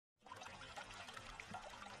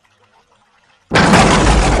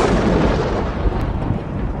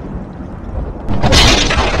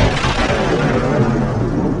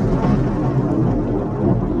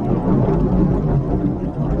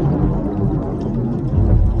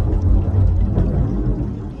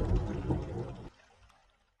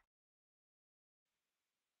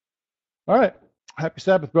All right. Happy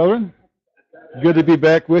Sabbath, brethren. Good to be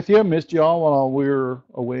back with you. Missed you all while we were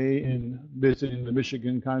away and visiting the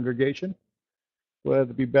Michigan congregation. Glad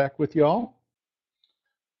to be back with you all.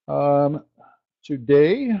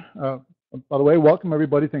 Today, by the way, welcome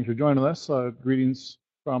everybody. Thanks for joining us. Greetings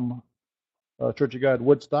from Church of God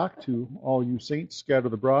Woodstock to all you saints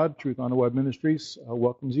scattered abroad. Truth on the Web Ministries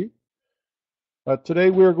welcomes you. Today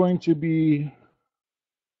we're going to be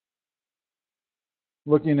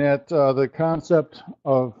looking at the concept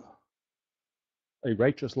of a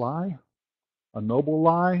righteous lie, a noble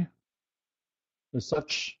lie. Is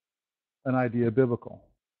such an idea biblical?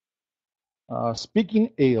 Speaking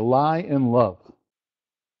a lie in love.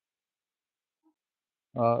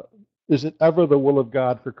 Is it ever the will of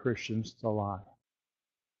God for Christians to lie?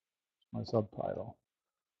 My subtitle.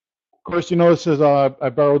 Of course, you know, it says, I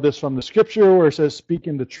borrowed this from the scripture where it says,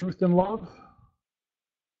 speaking the truth in love.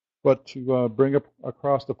 But to bring up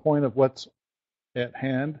across the point of what's at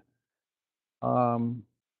hand, many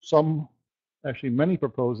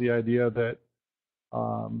propose the idea that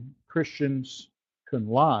Christians can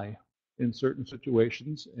lie in certain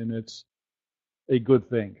situations, and it's a good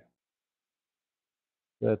thing.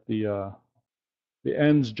 That the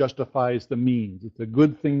ends justifies the means. It's a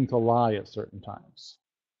good thing to lie at certain times.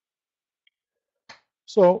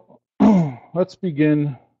 So let's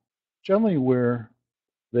begin generally where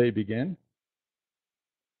they begin.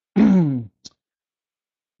 The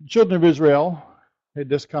children of Israel had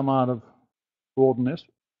just come out of wilderness.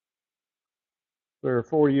 They're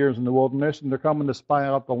 4 years in the wilderness, and they're coming to spy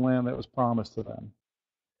out the land that was promised to them.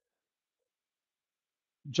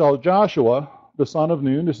 So Joshua, the son of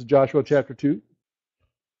Nun, this is Joshua chapter 2.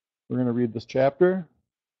 We're going to read this chapter.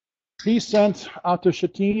 He sent out to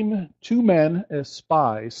Shittim 2 men as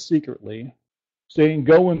spies secretly, saying,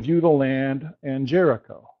 go and view the land and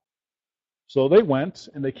Jericho. So they went,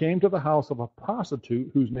 and they came to the house of a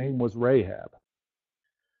prostitute whose name was Rahab.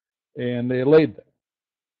 And they laid there.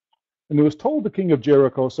 And it was told the king of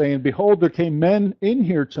Jericho, saying, behold, there came men in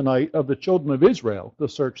here tonight of the children of Israel to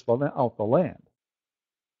search out the land.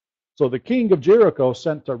 So the king of Jericho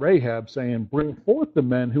sent to Rahab, saying, bring forth the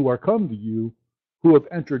men who are come to you, who have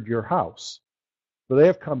entered your house, for they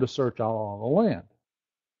have come to search out all the land.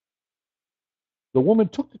 The woman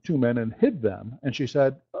took the 2 men and hid them, and she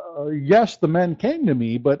said, yes, the men came to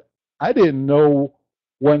me, but I didn't know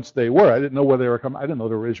whence they were. I didn't know where they were coming. I didn't know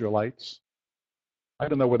they were Israelites. I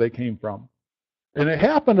didn't know where they came from. And it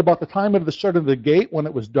happened about the time of the shut of the gate, when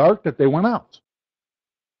it was dark, that they went out.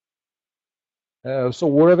 So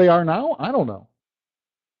where they are now, I don't know.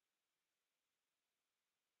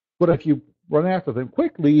 But if you run after them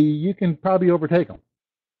quickly, you can probably overtake them.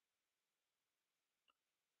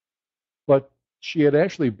 But she had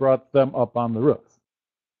actually brought them up on the roof.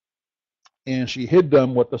 And she hid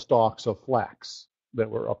them with the stalks of flax that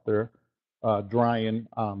were up there drying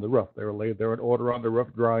on the roof. They were laid there in order on the roof,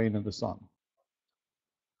 drying in the sun.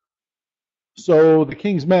 So the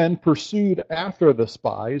king's men pursued after the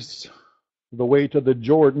spies the way to the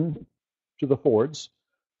Jordan, to the fords.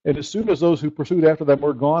 And as soon as those who pursued after them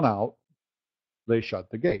were gone out, they shut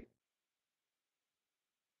the gate.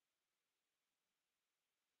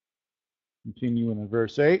 Continuing in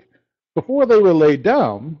verse 8. Before they were laid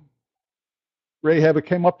down, Rahab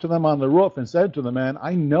came up to them on the roof and said to the men,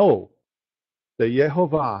 I know that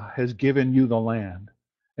Jehovah has given you the land,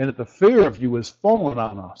 and that the fear of you has fallen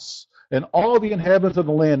on us, and all the inhabitants of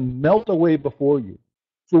the land melt away before you.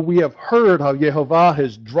 For we have heard how Jehovah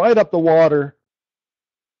has dried up the water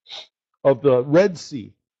of the Red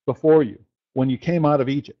Sea before you when you came out of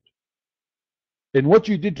Egypt, and what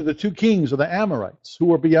you did to the 2 kings of the Amorites who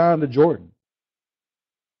were beyond the Jordan,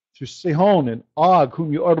 to Sihon and Og,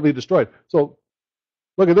 whom you utterly destroyed. So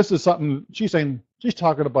look at this, is something she's saying. She's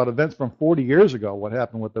talking about events from 40 years ago, what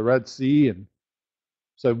happened with the Red Sea. And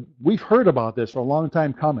so we've heard about this for a long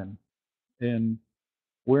time coming, and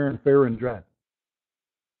we're in fear and dread.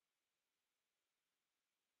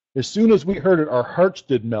 As soon as we heard it, our hearts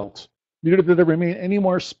did melt. Neither did there remain any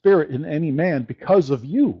more spirit in any man because of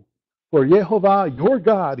you. For Jehovah, your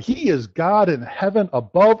God, he is God in heaven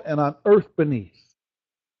above and on earth beneath.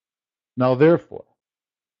 Now therefore,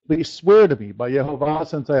 please swear to me by Jehovah,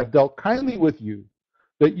 since I have dealt kindly with you,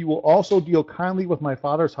 that you will also deal kindly with my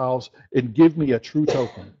father's house and give me a true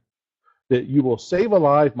token, that you will save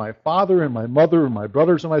alive my father and my mother and my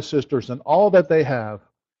brothers and my sisters and all that they have,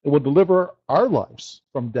 and will deliver our lives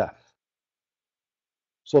from death.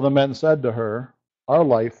 So the men said to her, our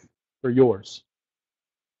life for yours.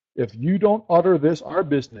 If you don't utter this our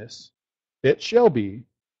business, it shall be,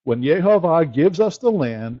 when Jehovah gives us the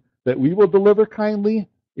land, that we will deliver kindly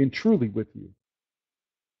and truly with you.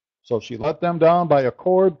 So she let them down by a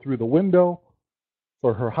cord through the window,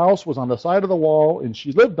 for her house was on the side of the wall, and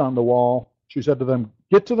she lived on the wall. She said to them,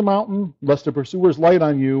 "Get to the mountain, lest the pursuers light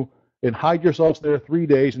on you, and hide yourselves there 3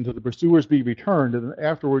 days until the pursuers be returned, and then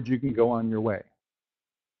afterwards you can go on your way."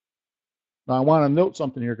 Now I want to note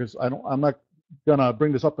something here, because I'm not going to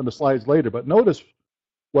bring this up in the slides later, but notice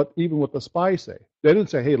what the spies say. They didn't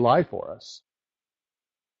say, "Hey, lie for us."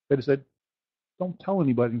 They just said, "Don't tell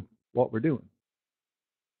anybody what we're doing."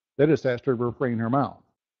 They just asked her to refrain her mouth.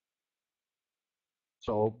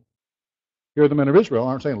 So here the men of Israel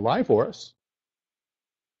aren't saying, "Lie for us."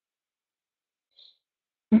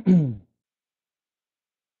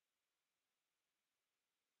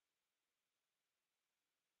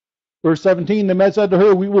 Verse 17, the men said to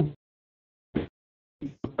her, "We will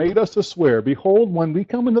made us to swear, behold, when we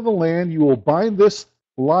come into the land, you will bind this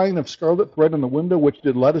line of scarlet thread in the window which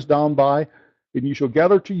did let us down by, and you shall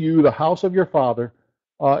gather to you the house of your father,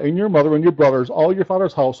 and your mother and your brothers, all your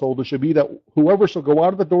father's household. It shall be that whoever shall go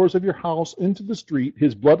out of the doors of your house into the street,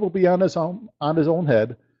 his blood will be on his own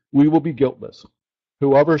head. We will be guiltless.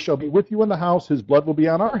 Whoever shall be with you in the house, his blood will be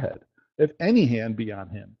on our head, if any hand be on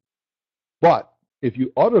him. But if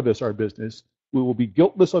you utter this our business, we will be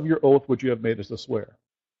guiltless of your oath which you have made us to swear.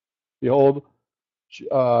 Behold, she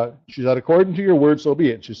said, according to your word, so be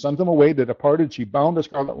it. She sent them away. They departed. She bound the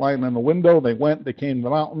scarlet line on the window. They went. They came to the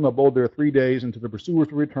mountain, abode there 3 days until the pursuers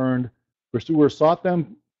were returned. Pursuers sought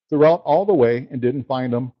them throughout all the way and didn't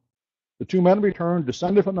find them. The 2 men returned,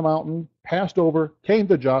 descended from the mountain, passed over, came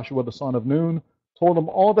to Joshua the son of Nun, told him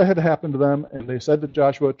all that had happened to them, and they said to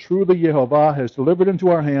Joshua, "Truly Jehovah has delivered into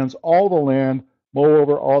our hands all the land.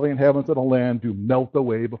 Moreover, all the inhabitants of the land do melt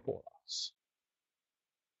away before us."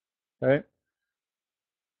 Okay?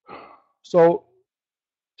 So,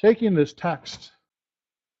 taking this text,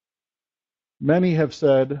 many have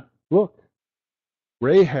said, look,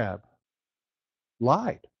 Rahab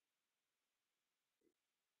lied.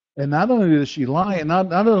 And not only did she lie, and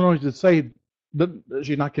not only did it say that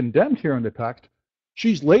she's not condemned here in the text,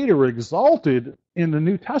 she's later exalted in the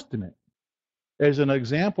New Testament as an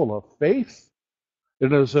example of faith,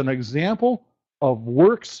 and as an example of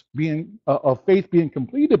works being of faith being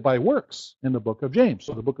completed by works in the book of James.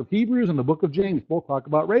 So the book of Hebrews and the book of James both talk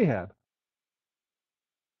about Rahab.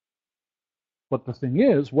 But the thing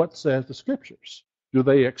is, what says the scriptures? Do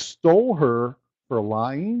they extol her for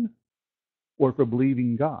lying or for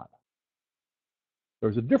believing God?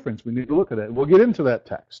 There's a difference. We need to look at it. We'll get into that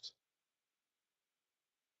text.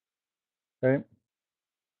 Okay?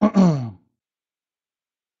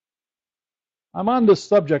 I'm on this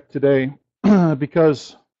subject today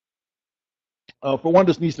because, for one,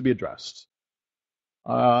 this needs to be addressed.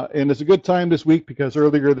 And it's a good time this week because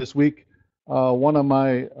earlier this week, one of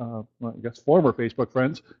my, I guess, former Facebook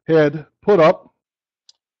friends had put up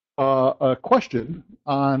a question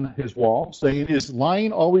on his wall saying, "Is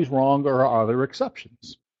lying always wrong, or are there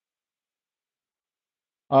exceptions?"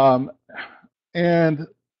 And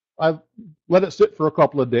I've let it sit for a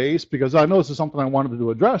couple of days because I know this is something I wanted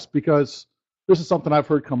to address, because this is something I've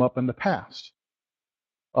heard come up in the past.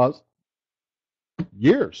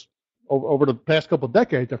 Years, over the past couple of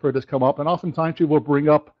decades, I've heard this come up, and oftentimes people will bring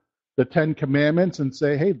up the 10 Commandments and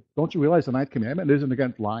say, "Hey, don't you realize the 9th commandment isn't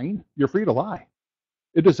against lying? You're free to lie.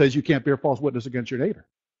 It just says you can't bear false witness against your neighbor.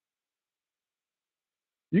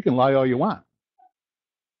 You can lie all you want."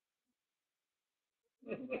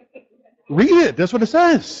 Read it. That's what it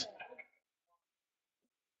says.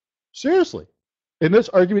 Seriously. And this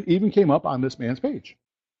argument even came up on this man's page.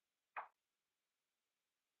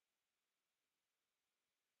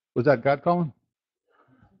 Was that God calling?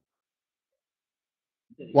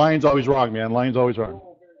 Lying's always wrong, man. Lying's always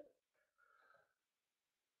wrong.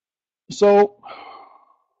 So,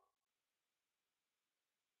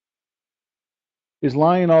 is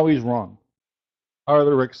lying always wrong? Are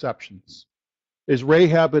there exceptions? Is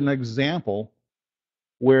Rahab an example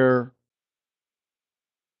where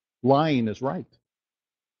lying is right?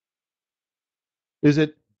 Is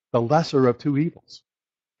it the lesser of two evils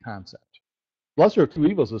concept? Lesser of two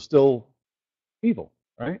evils is still evil,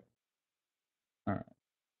 right? All right.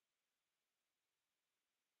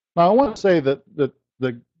 Now, I want to say that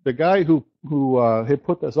the guy who had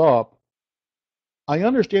put this up, I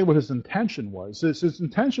understand what his intention was. His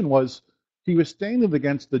intention was he was standing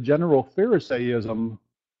against the general Pharisaism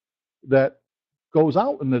that goes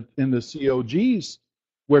out in the COGs,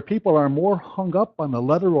 where people are more hung up on the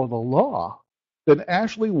letter of the law than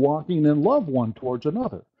actually walking in love one towards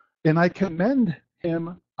another. And I commend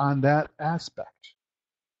him on that aspect.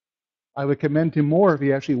 I would commend him more if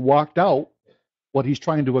he actually walked out what he's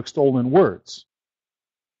trying to extol in words.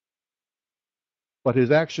 but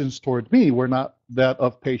his actions toward me were not that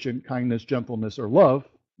of patient kindness, gentleness, or love.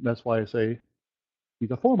 That's why I say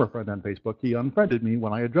he's a former friend on Facebook. He unfriended me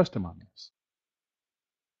when I addressed him on this.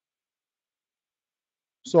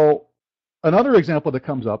 So another example that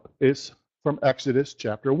comes up is from Exodus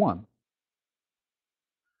chapter 1.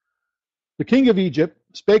 The king of Egypt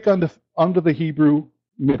spake unto the Hebrew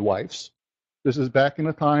midwives. This is back in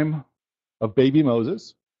the time of baby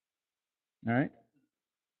Moses. All right.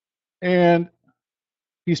 And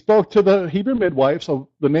he spoke to the Hebrew midwives. So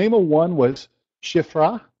the name of one was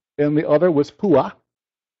Shiphrah and the other was Puah.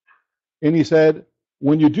 And he said,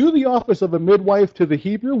 when you do the office of a midwife to the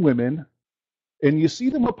Hebrew women, and you see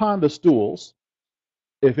them upon the stools,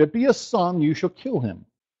 if it be a son, you shall kill him.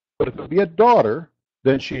 But if it be a daughter,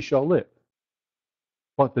 then she shall live.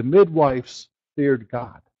 But the midwives feared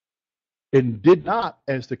God, and did not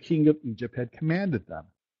as the king of Egypt had commanded them,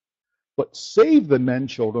 but saved the men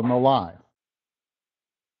children alive.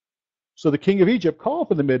 So the king of Egypt called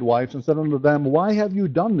for the midwives and said unto them, why have you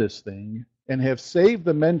done this thing, and have saved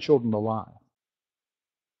the men children alive?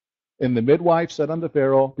 And the midwife said unto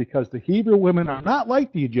Pharaoh, because the Hebrew women are not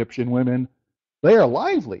like the Egyptian women, they are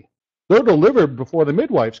lively. They're delivered before the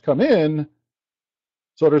midwives come in.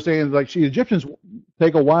 So they're saying, like, the Egyptians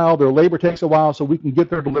take a while, their labor takes a while, so we can get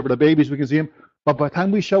there, deliver the babies, we can see them. But by the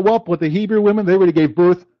time we show up with the Hebrew women, they already gave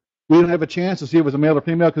birth. We didn't have a chance to see if it was a male or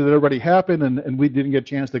female because it already happened, and we didn't get a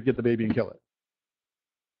chance to get the baby and kill it.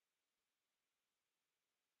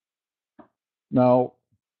 Now,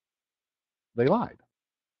 they lied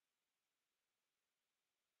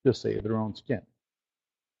to save their own skin.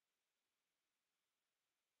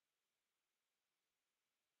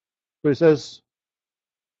 But it says,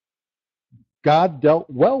 God dealt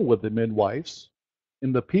well with the midwives,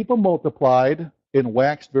 and the people multiplied and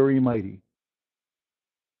waxed very mighty.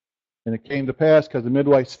 And it came to pass, because the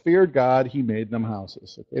midwives feared God, he made them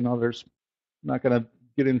houses. Okay, now I'm not going to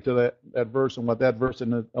get into that verse and what that verse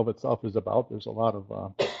in of itself is about. There's a lot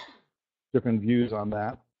of different views on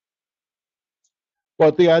that.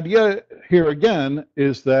 But the idea here again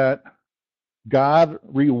is that God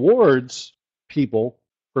rewards people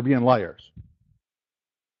for being liars.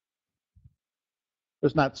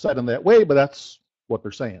 It's not said in that way, but that's what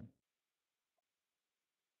they're saying.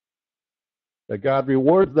 That God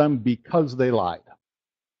rewards them because they lied.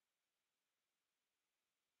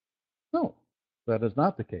 No, that is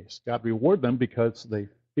not the case. God rewarded them because they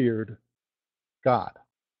feared God,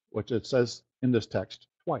 which it says in this text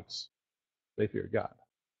twice. They feared God.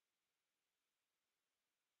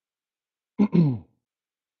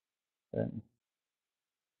 And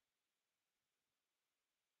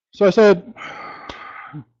so I said,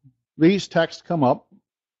 these texts come up.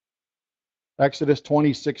 Exodus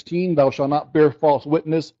 20:16, thou shalt not bear false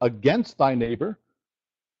witness against thy neighbor.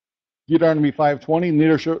 Deuteronomy 5:20,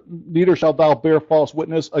 neither shalt thou bear false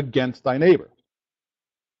witness against thy neighbor.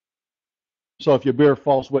 So if you bear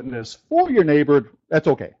false witness for your neighbor, that's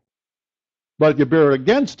okay. But if you bear it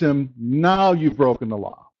against him, now you've broken the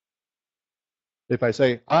law. If I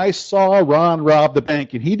say, I saw Ron rob the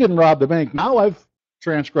bank and he didn't rob the bank, now I've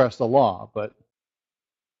transgressed the law. But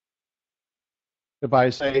if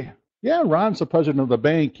I say, yeah, Ron's the president of the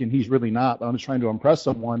bank and he's really not, I'm just trying to impress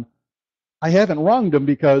someone, I haven't wronged him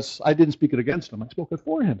because I didn't speak it against him. I spoke it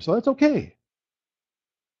for him, so that's okay.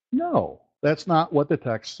 No, that's not what the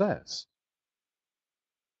text says.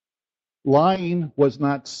 Lying was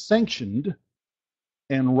not sanctioned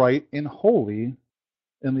and right and holy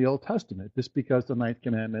in the Old Testament just because the ninth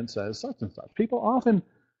commandment says such and such. People often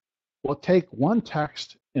will take one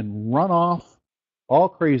text and run off all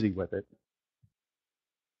crazy with it.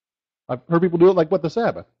 I've heard people do it like with the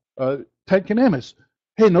Sabbath. 10 Commandments.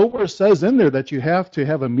 Hey, nowhere says in there that you have to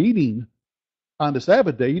have a meeting on the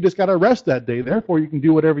Sabbath day. You just got to rest that day. Therefore, you can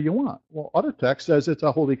do whatever you want. Well, other text says it's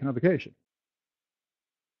a holy convocation.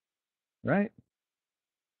 Right?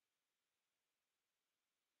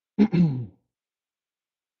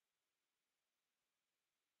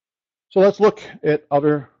 So let's look at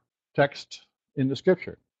other text in the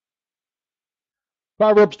Scripture.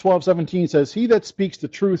 Proverbs 12:17 says, he that speaks the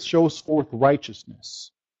truth shows forth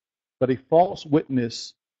righteousness, but a false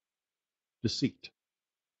witness deceit.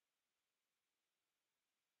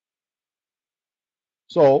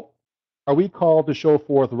 So, are we called to show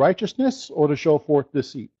forth righteousness or to show forth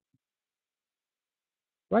deceit?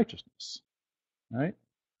 Righteousness. Right?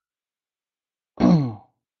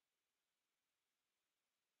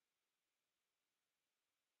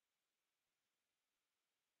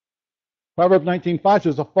 Proverbs 19:5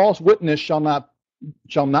 says, a false witness shall not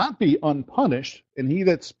be unpunished, and he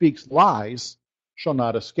that speaks lies shall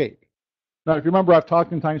not escape. Now, if you remember, I've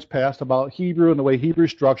talked in times past about Hebrew and the way Hebrew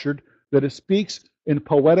is structured, that it speaks in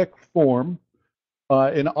poetic form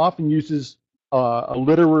and often uses a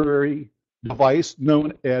literary device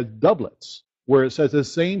known as doublets, where it says the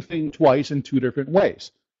same thing twice in two different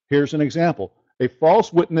ways. Here's an example. A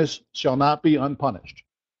false witness shall not be unpunished.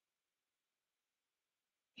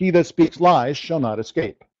 He that speaks lies shall not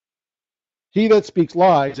escape. He that speaks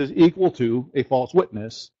lies is equal to a false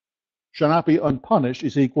witness, shall not be unpunished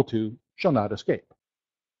is equal to shall not escape.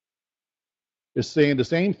 It's saying the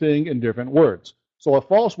same thing in different words. So a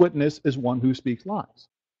false witness is one who speaks lies.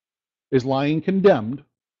 Is lying condemned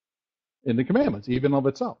in the commandments, even of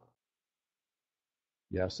itself?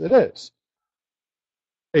 Yes, it is.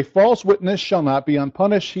 A false witness shall not be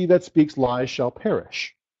unpunished. He that speaks lies shall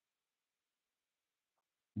perish.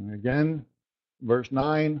 And again, verse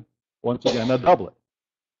 9, once again, a doublet.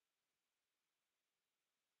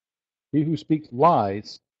 He who speaks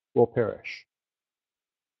lies will perish.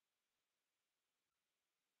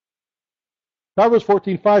 Proverbs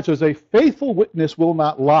 14:5 says, a faithful witness will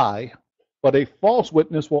not lie, but a false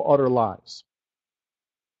witness will utter lies.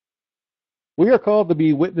 We are called to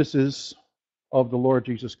be witnesses of the Lord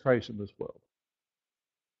Jesus Christ in this world.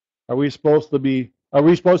 Are we supposed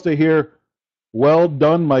to hear, well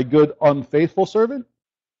done, my good unfaithful servant?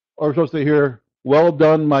 Or are we supposed to hear, well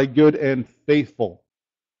done, my good and faithful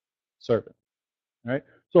servant? All right?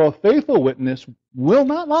 So a faithful witness will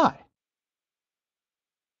not lie.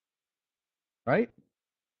 Right?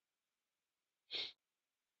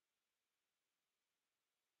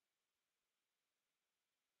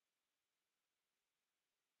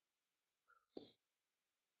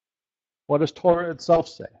 What does Torah itself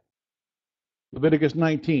say? Leviticus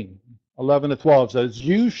 19:11-12 says,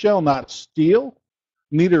 you shall not steal,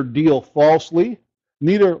 neither deal falsely,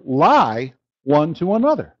 neither lie one to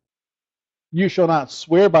another. You shall not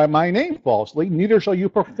swear by my name falsely, neither shall you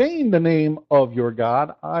profane the name of your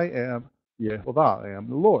God. I am Yehovah, I am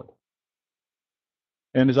the Lord.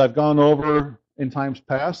 And as I've gone over in times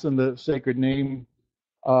past in the Sacred Name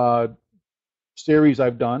series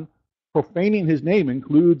I've done, profaning his name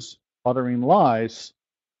includes uttering lies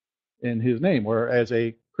in his name, or as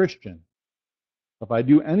a Christian. If I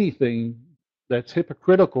do anything that's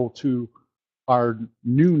hypocritical to our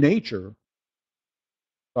new nature,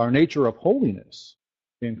 our nature of holiness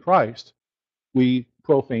in Christ, we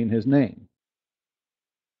profane his name.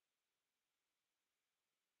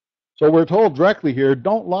 So we're told directly here,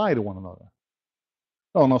 don't lie to one another.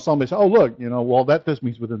 Oh, no, somebody says, oh, look, well, that just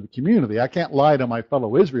means within the community. I can't lie to my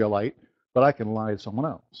fellow Israelite, but I can lie to someone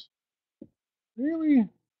else. Really?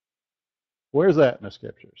 Where's that in the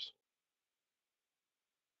scriptures?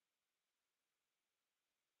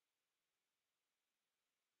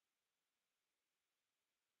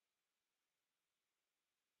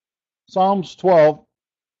 Psalms 12,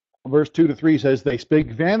 verse 2-3 says, they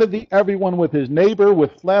speak vanity, everyone with his neighbor,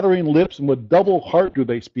 with flattering lips, and with double heart do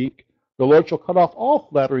they speak. The Lord shall cut off all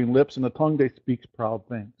flattering lips, and the tongue that speaks proud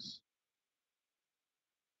things.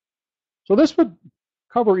 So this would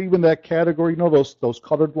cover even that category. Those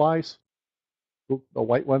colored lies, the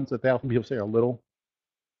white ones that often people say are little.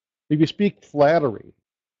 If you speak flattery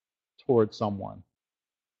towards someone,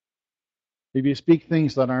 if you speak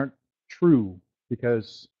things that aren't true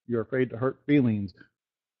because you're afraid to hurt feelings,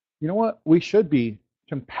 you know what? We should be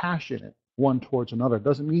compassionate one towards another. It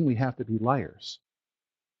doesn't mean we have to be liars.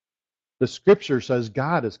 The scripture says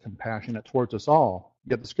God is compassionate towards us all,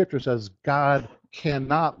 yet the scripture says God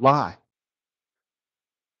cannot lie.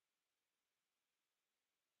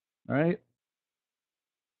 All right?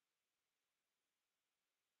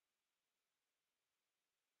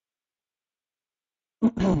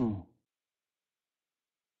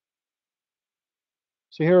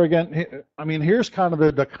 So here again, here's kind of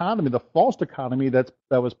the dichotomy, the false dichotomy that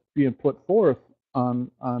was being put forth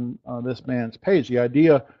on this man's page. The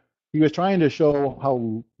idea, he was trying to show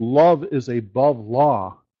how love is above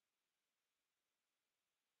law.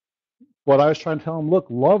 But I was trying to tell him, look,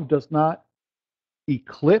 love does not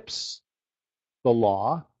eclipse the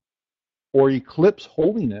law or eclipse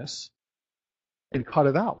holiness and cut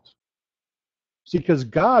it out. See, because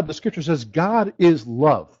God, the scripture says God is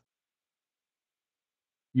love.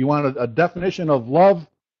 You want a definition of love?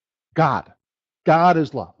 God. God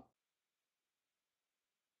is love.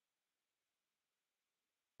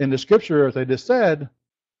 In the scripture, as I just said,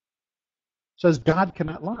 says God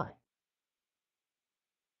cannot lie.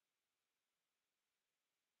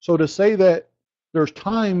 So to say that there's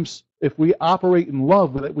times if we operate in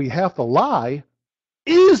love that we have to lie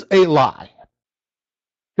is a lie.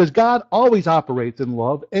 Because God always operates in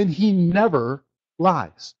love and he never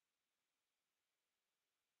lies.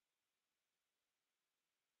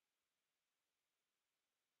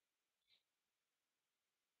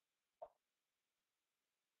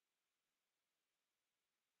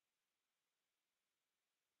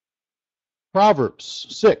 Proverbs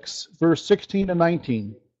 6, verse 16 and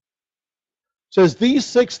 19 says, these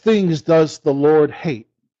 6 things does the Lord hate.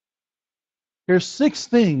 Here's 6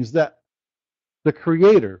 things that the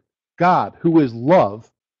Creator, God, who is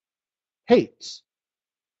love, hates.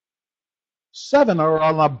 7 are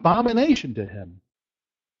an abomination to him.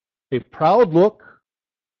 A proud look,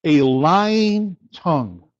 a lying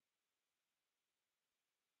tongue,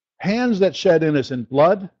 hands that shed innocent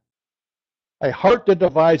blood, a heart that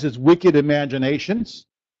devises wicked imaginations,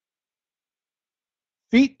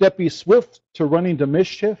 feet that be swift to running to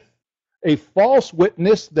mischief, a false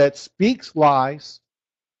witness that speaks lies,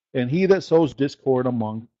 and he that sows discord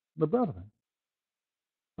among the brethren.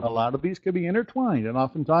 A lot of these can be intertwined, and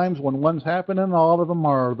oftentimes when one's happening, all of them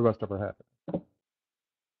are the rest of are happening.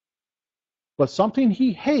 But something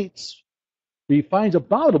he hates, he finds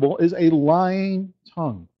abominable, is a lying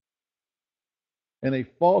tongue and a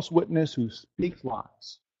false witness who speaks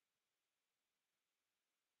lies.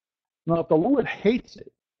 Now, if the Lord hates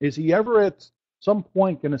it, is he ever at some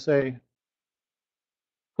point going to say,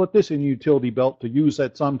 put this in your utility belt to use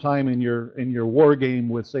at some time in your war game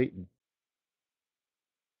with Satan?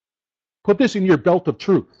 Put this in your belt of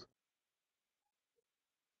truth.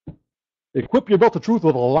 Equip your belt of truth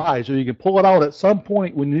with a lie so you can pull it out at some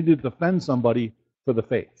point when you need to defend somebody for the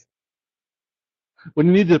faith. When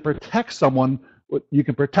you need to protect someone, you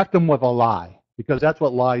can protect them with a lie, because that's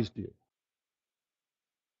what lies do.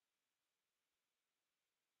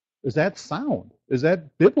 Is that sound? Is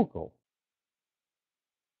that biblical?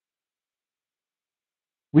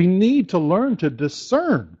 We need to learn to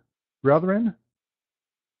discern, brethren,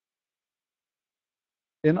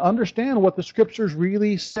 and understand what the scriptures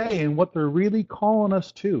really say and what they're really calling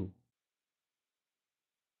us to.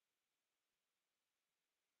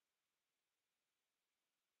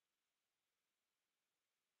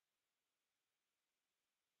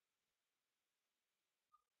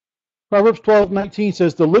 Proverbs 12:19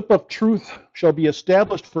 says, the lip of truth shall be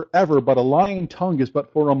established forever, but a lying tongue is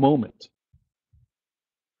but for a moment.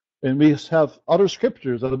 And we have other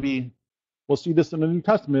scriptures that'll be, we'll see this in the New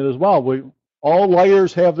Testament as well. All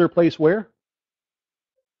liars have their place where?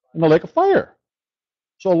 In the lake of fire.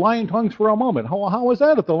 So lying tongues for a moment. How is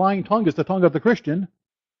that if the lying tongue is the tongue of the Christian?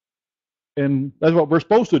 And that's what we're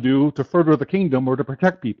supposed to do to further the kingdom or to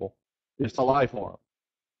protect people, is to lie for them.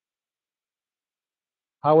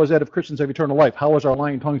 How is that if Christians have eternal life? How is our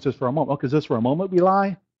lying tongue just for a moment? Oh, because this for a moment we lie,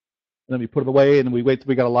 and then we put it away, and then we wait till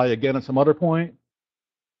we got to lie again at some other point?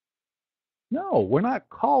 No, we're not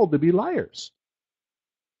called to be liars.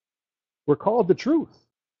 We're called to truth.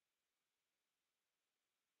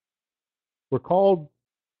 We're called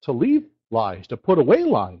to leave lies, to put away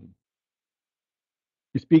lying.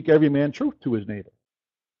 You speak every man truth to his neighbor.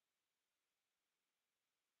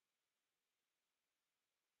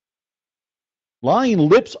 Lying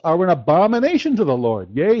lips are an abomination to the Lord.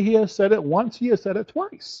 Yea, he has said it once, he has said it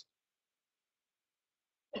twice.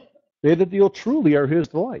 They that deal truly are his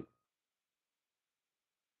delight.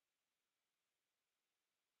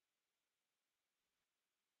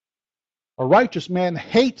 A righteous man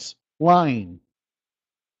hates lying.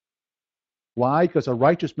 Why? Because a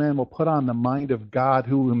righteous man will put on the mind of God,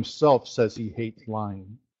 who himself says he hates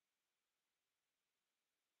lying.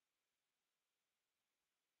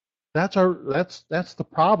 That's the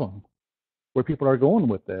problem where people are going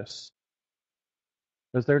with this,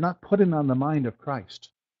 is they're not putting on the mind of Christ.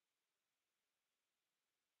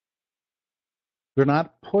 They're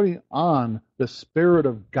not putting on the Spirit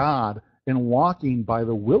of God and walking by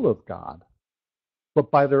the will of God, but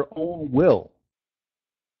by their own will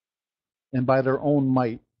and by their own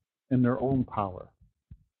might and their own power.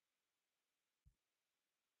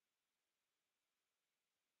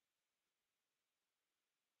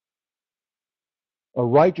 A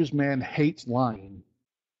righteous man hates lying.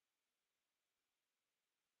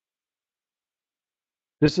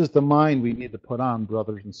 This is the mind we need to put on,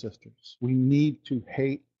 brothers and sisters. We need to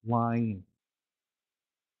hate lying.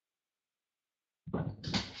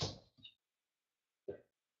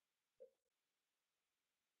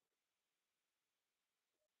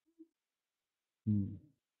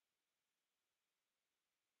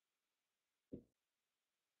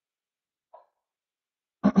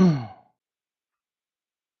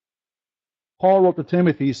 Paul wrote to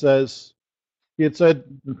Timothy, he says, he had said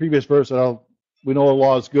in the previous verse that we know the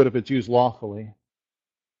law is good if it's used lawfully.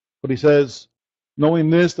 But he says,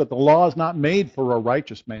 knowing this, that the law is not made for a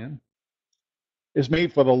righteous man. It's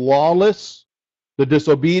made for the lawless, the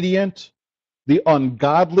disobedient, the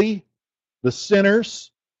ungodly, the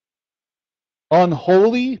sinners,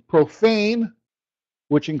 unholy, profane,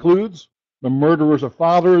 which includes the murderers of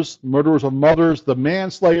fathers, murderers of mothers, the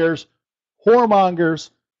manslayers, whoremongers,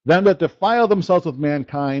 them that defile themselves with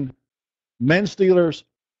mankind, men stealers,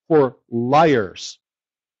 for liars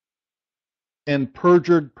and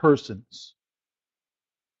perjured persons.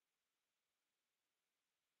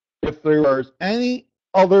 If there is any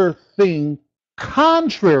other thing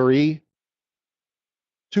contrary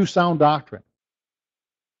to sound doctrine.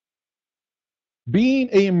 Being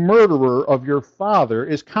a murderer of your father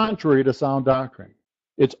is contrary to sound doctrine.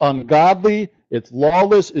 It's ungodly, it's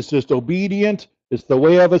lawless, it's disobedient, it's the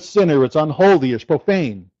way of a sinner, it's unholy, it's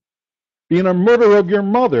profane. Being a murderer of your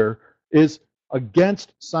mother is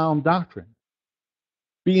against sound doctrine.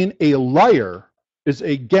 Being a liar is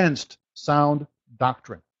against sound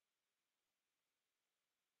doctrine.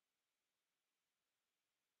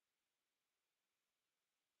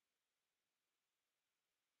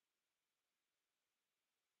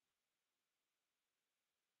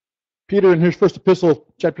 Peter, in his first epistle,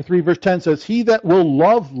 chapter 3, verse 10, says, He that will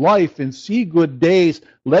love life and see good days,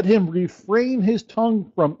 let him refrain his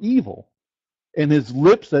tongue from evil, and his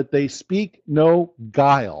lips that they speak no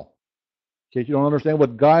guile. In case you don't understand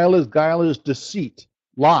what guile is deceit,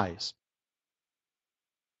 lies.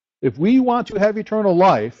 If we want to have eternal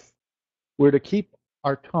life, we're to keep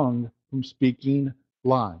our tongue from speaking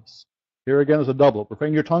lies. Here again is a doublet.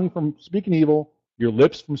 Refrain your tongue from speaking evil, your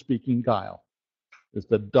lips from speaking guile. It's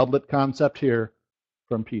the doublet concept here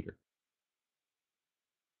from Peter.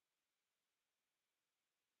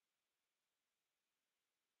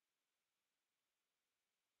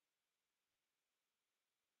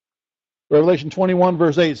 Revelation 21,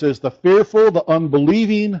 verse 8 says, The fearful, the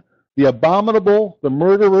unbelieving, the abominable, the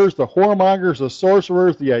murderers, the whoremongers, the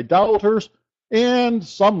sorcerers, the idolaters, and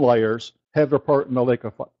some liars have their part in the lake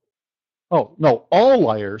of fire. Oh, no, all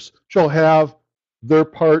liars shall have their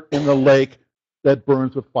part in the lake that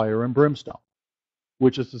burns with fire and brimstone,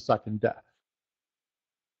 which is the second death.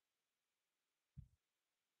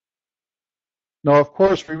 Now, of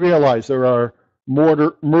course, we realize there are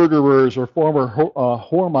murderers or former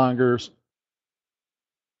whoremongers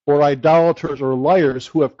or idolaters or liars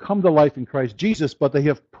who have come to life in Christ Jesus, but they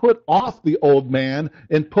have put off the old man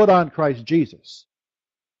and put on Christ Jesus.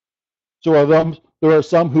 So there are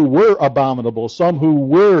some who were abominable, some who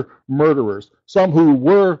were murderers, some who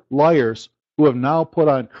were liars, who have now put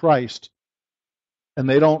on Christ, and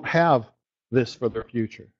they don't have this for their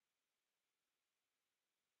future.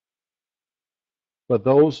 But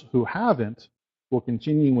those who haven't will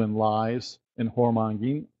continue in lies and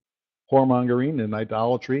whoremongering and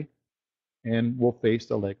idolatry, and will face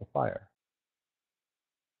the lake of fire.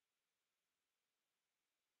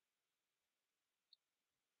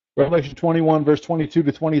 Revelation 21, verse 22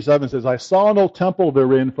 to 27 says, I saw no temple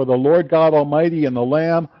therein, for the Lord God Almighty and the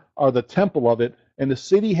Lamb are the temple of it, and the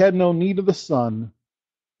city had no need of the sun,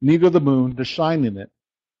 neither the moon to shine in it.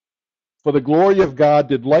 For the glory of God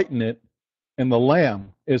did lighten it, and the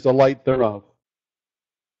Lamb is the light thereof.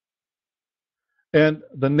 And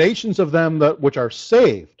the nations of them which are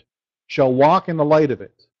saved shall walk in the light of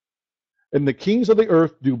it. And the kings of the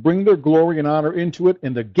earth do bring their glory and honor into it,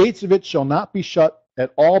 and the gates of it shall not be shut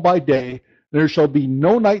at all by day. There shall be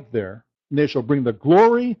no night there. And they shall bring the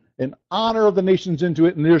glory and honor of the nations into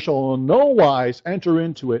it, and there shall in no wise enter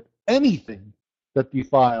into it anything that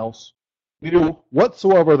defiles, neither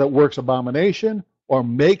whatsoever that works abomination or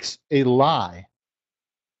makes a lie,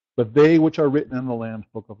 but they which are written in the Lamb's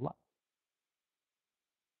book of life.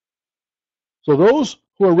 So those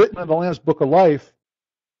who are written in the Lamb's book of life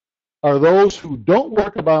are those who don't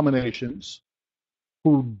work abominations,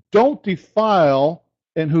 who don't defile,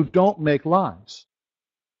 and who don't make lies.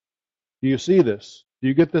 Do you see this? Do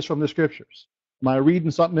you get this from the scriptures? Am I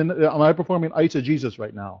reading something? Am I performing eisegesis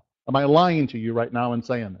right now? Am I lying to you right now in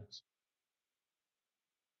saying this?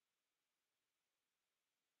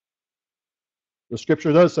 The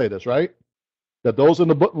scripture does say this, right? That those in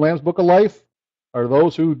the Lamb's book of life are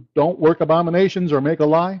those who don't work abominations or make a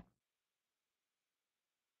lie?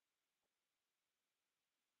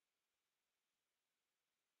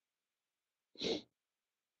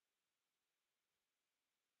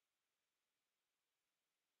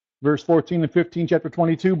 Verse 14 and 15, chapter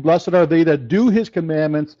 22, Blessed are they that do his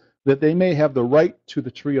commandments, that they may have the right to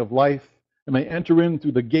the tree of life, and may enter in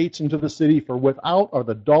through the gates into the city. For without are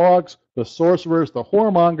the dogs, the sorcerers, the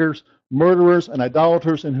whoremongers, murderers, and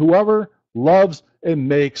idolaters, and whoever loves and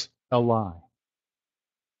makes a lie.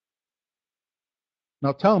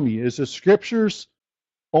 Now tell me, is the scriptures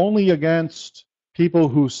only against people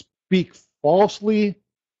who speak falsely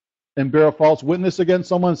and bear a false witness against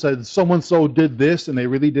someone, said someone-so did this and they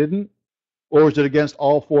really didn't? Or is it against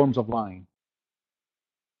all forms of lying?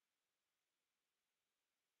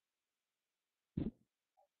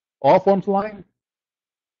 All forms of lying?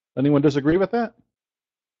 Anyone disagree with that?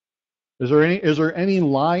 Is there any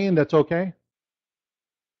lying that's okay?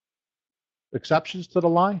 Exceptions to the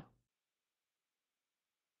lie?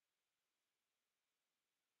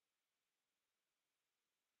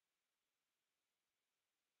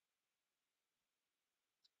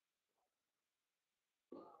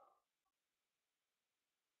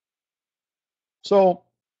 So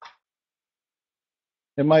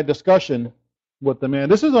in my discussion with the man,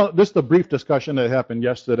 this is the brief discussion that happened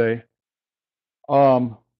yesterday.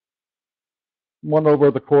 Went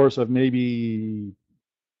over the course of maybe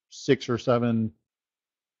 6 or 7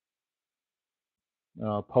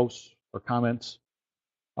 posts or comments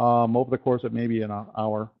over the course of maybe an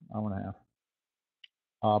hour and a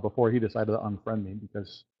half before he decided to unfriend me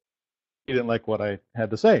because he didn't like what I had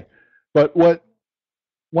to say. But what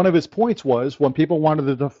one of his points was when people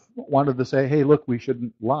wanted to say, "Hey, look, we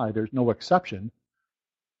shouldn't lie. There's no exception."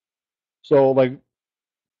 So, like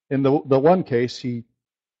in the one case, he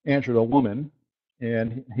answered a woman,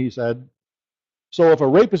 and he said, "So if a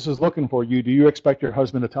rapist is looking for you, do you expect your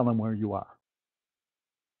husband to tell him where you are?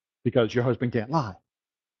 Because your husband can't lie."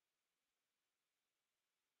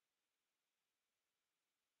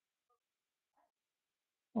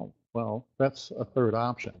 Oh, well, that's a third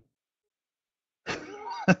option.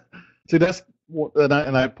 See, and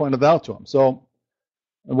I pointed out to him. So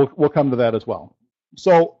we'll come to that as well.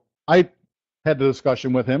 So I had the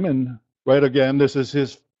discussion with him, and right again, this is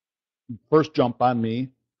his first jump on me.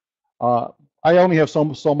 I only have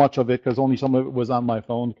so much of it because only some of it was on my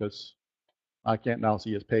phone because I can't now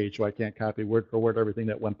see his page, so I can't copy word for word everything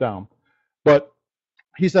that went down. But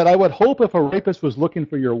he said, "I would hope if a rapist was looking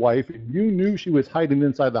for your wife and you knew she was hiding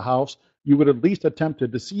inside the house, you would at least attempt to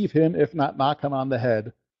deceive him, if not knock him on the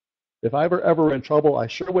head. If I were ever in trouble, I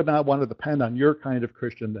sure would not want to depend on your kind of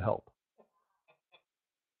Christian to help."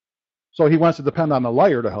 So he wants to depend on a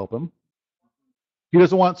liar to help him. He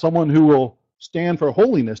doesn't want someone who will stand for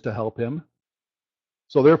holiness to help him.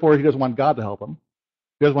 So therefore, he doesn't want God to help him.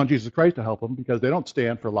 He doesn't want Jesus Christ to help him because they don't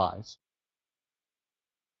stand for lies.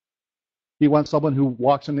 He wants someone who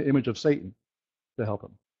walks in the image of Satan to help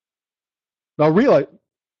him. Now realize,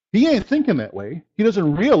 he ain't thinking that way. He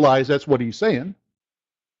doesn't realize that's what he's saying,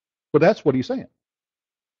 but that's what he's saying.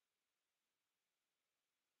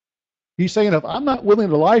 He's saying, if I'm not willing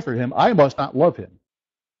to lie for him, I must not love him.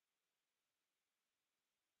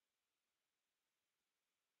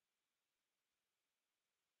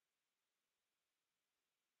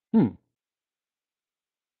 Hmm.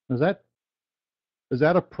 Is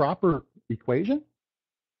that a proper equation?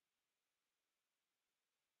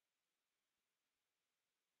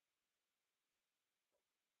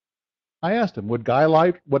 I asked him, would God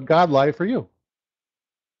lie for you?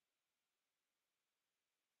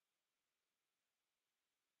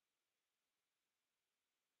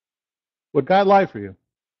 Would God lie for you?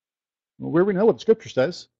 Well, we already know what the scripture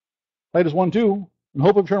says. Titus 1:2, in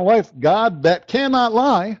hope of eternal life, God that cannot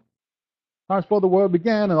lie, how before the world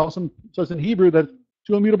began, and also says in Hebrew that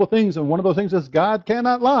two immutable things, and one of those things is God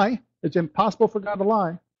cannot lie. It's impossible for God to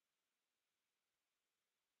lie.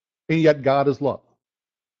 And yet God is love.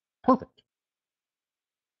 Perfect.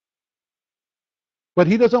 But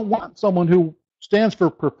he doesn't want someone who stands for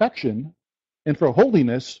perfection and for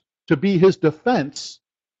holiness to be his defense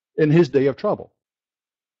in his day of trouble.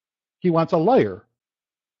 He wants a liar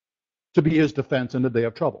to be his defense in the day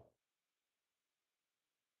of trouble.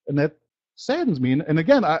 And that saddens me. And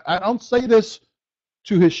again, I don't say this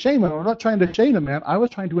to his shame. I'm not trying to shame the man. I was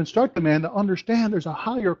trying to instruct the man to understand there's a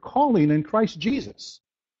higher calling in Christ Jesus.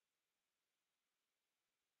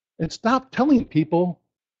 And stop telling people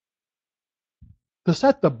to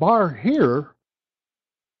set the bar here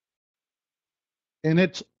and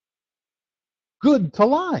it's good to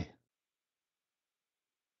lie.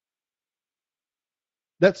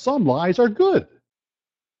 That some lies are good.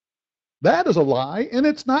 That is a lie and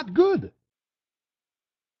it's not good.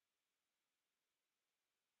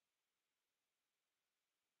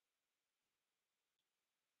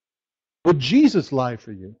 Would Jesus lie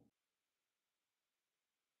for you?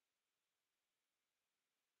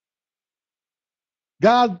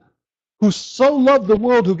 God, who so loved the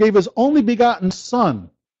world, who gave his only begotten Son,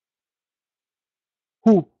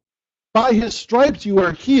 who by his stripes you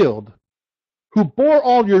are healed, who bore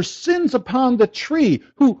all your sins upon the tree,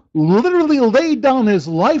 who literally laid down his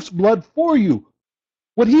life's blood for you,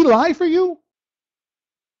 would he lie for you?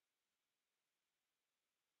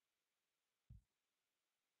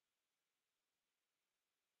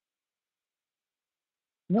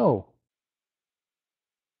 No.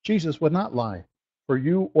 Jesus would not lie for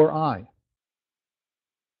you or I.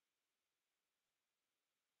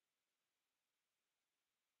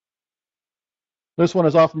 This one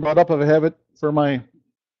is often brought up if I have it for my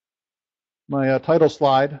title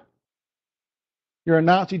slide. You're in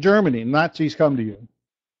Nazi Germany. Nazis come to you.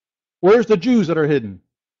 Where's the Jews that are hidden?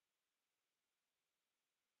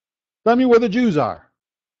 Tell me where the Jews are.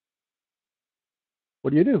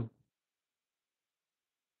 What do you do?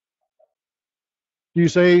 Do you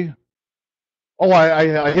say, oh,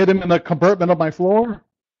 I hid him in the compartment of my floor?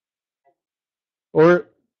 Or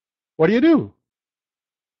what do you do?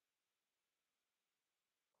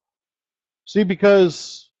 See,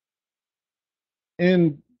 because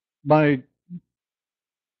in my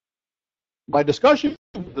discussion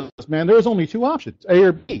with this man, there's only two options, A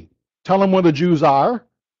or B. Tell him where the Jews are,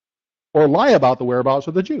 or lie about the whereabouts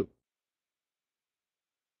of the Jew.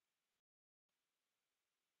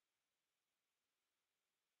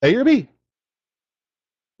 A or B.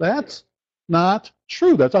 That's not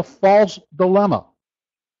true. That's a false dilemma.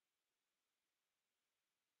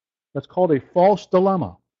 That's called a false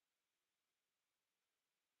dilemma.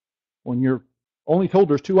 When you're only told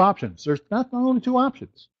there's two options, there's not only two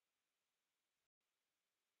options.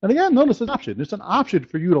 And again, notice it's an option. It's an option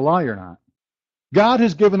for you to lie or not. God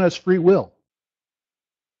has given us free will.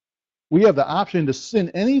 We have the option to sin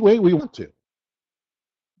any way we want to.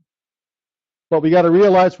 But we got to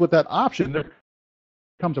realize with that option, there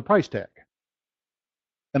comes a price tag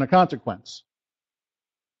and a consequence.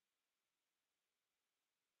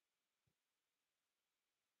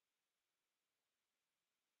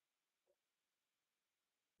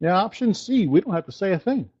 Yeah, option C, we don't have to say a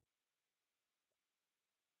thing.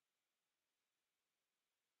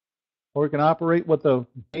 Or we can operate with the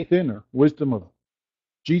faith in or wisdom of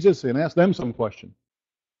Jesus and ask them some question.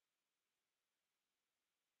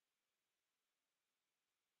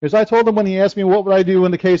 Because I told him when he asked me what would I do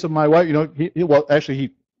in the case of my wife,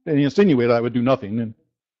 he insinuated I would do nothing, and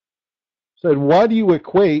said, why do you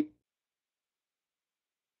equate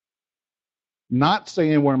not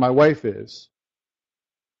saying where my wife is,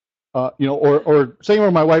 or saying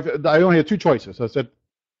where my wife is? I only had two choices. I said,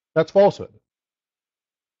 that's falsehood.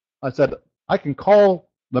 I said, I can call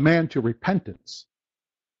the man to repentance,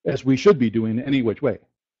 as we should be doing in any which way.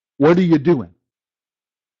 What are you doing?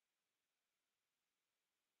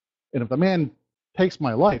 And if the man takes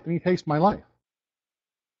my life, then he takes my life.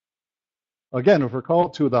 Again, if we're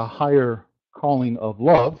called to the higher calling of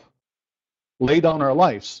love, lay down our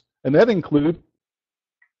lives. And that includes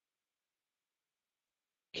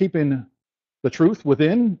keeping the truth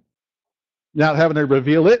within, not having to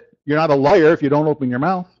reveal it. You're not a liar if you don't open your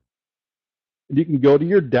mouth. And you can go to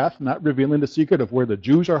your death not revealing the secret of where the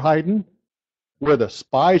Jews are hiding, where the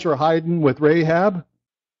spies are hiding with Rahab,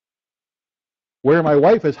 where my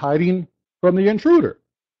wife is hiding from the intruder.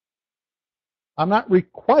 I'm not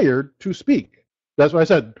required to speak. That's what I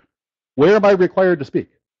said. Where am I required to speak?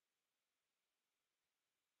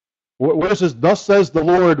 Where it says, thus says the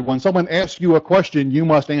Lord, when someone asks you a question, you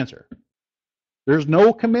must answer. There's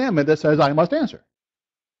no commandment that says I must answer.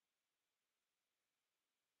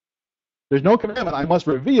 There's no commandment I must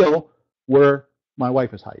reveal where my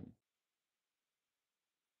wife is hiding.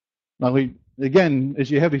 Now, again, as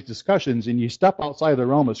you have these discussions and you step outside the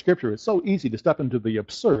realm of Scripture, it's so easy to step into the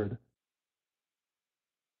absurd.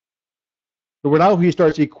 But now he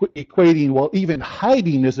starts equating, well, even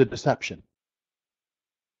hiding is a deception.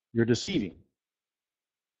 You're deceiving.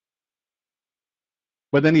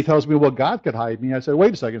 But then he tells me, well, God could hide me. I said,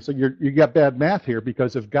 wait a second. So you got bad math here,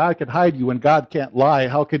 because if God could hide you and God can't lie,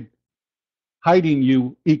 how could hiding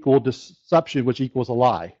you equal deception, which equals a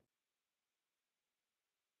lie?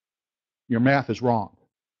 Your math is wrong.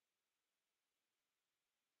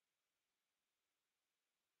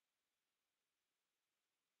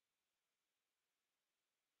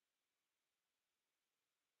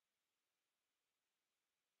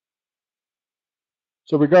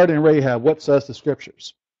 So regarding Rahab, what says the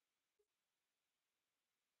Scriptures?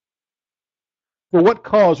 For what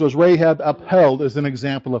cause was Rahab upheld as an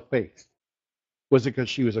example of faith? Was it because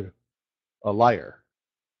she was a liar?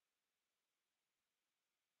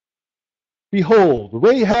 Behold,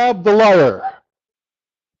 Rahab the liar,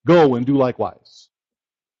 go and do likewise.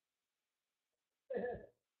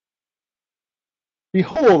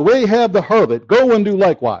 Behold, Rahab the harlot, go and do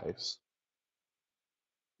likewise.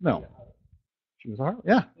 No. She was a harlot.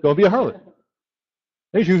 Yeah, go be a harlot.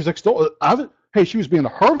 Hey, she was hey, she was being a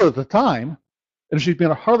harlot at the time, and if she's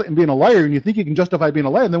being a harlot and being a liar, and you think you can justify being a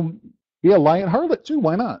liar, then be a lying harlot too.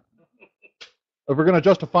 Why not? If we're going to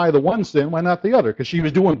justify the one sin, why not the other? Because she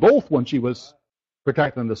was doing both when she was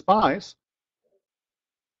protecting the spies.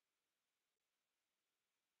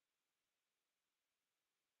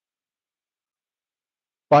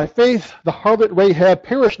 By faith, the harlot Rahab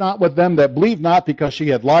perished not with them that believed not, because she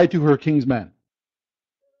had lied to her king's men.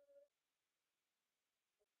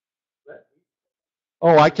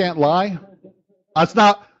 Oh, I can't lie? That's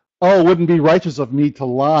not, oh, it wouldn't be righteous of me to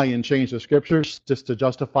lie and change the scriptures just to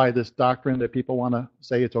justify this doctrine that people want to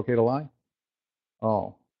say it's okay to lie?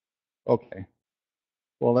 Oh, okay.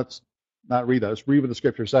 Well, let's not read that. Let's read what the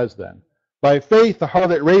scripture says then. By faith, the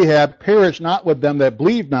harlot Rahab perished not with them that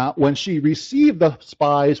believed not, when she received the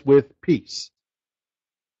spies with peace.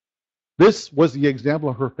 This was the example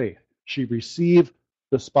of her faith. She received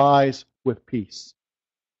the spies with peace.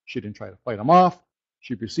 She didn't try to fight them off.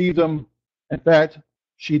 She received them. In fact,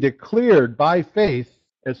 she declared by faith,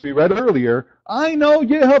 as we read earlier, I know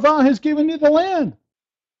Yehovah has given you the land.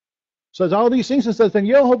 Says all these things and says, then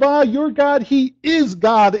Yehovah, your God, he is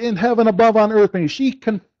God in heaven above on earth. And she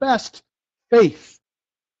confessed faith.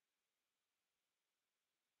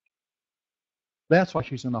 That's why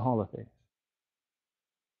she's in the Hall of Faith.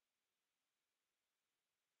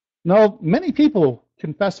 No, many people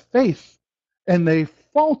confess faith and they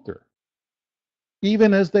falter.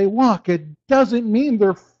 Even as they walk, it doesn't mean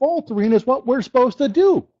they're faltering is what we're supposed to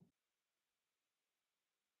do.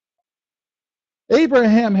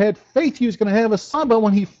 Abraham had faith he was going to have a son, but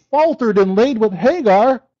when he faltered and laid with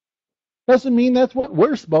Hagar, doesn't mean that's what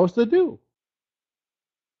we're supposed to do.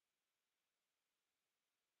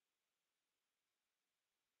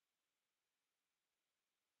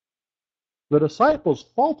 The disciples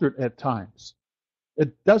faltered at times.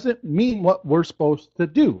 It doesn't mean what we're supposed to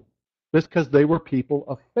do, just because they were people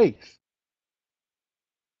of faith.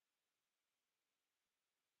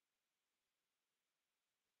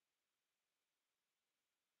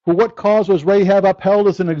 For what cause was Rahab upheld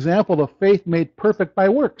as an example of faith made perfect by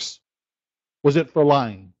works? Was it for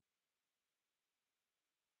lying?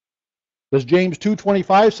 Does James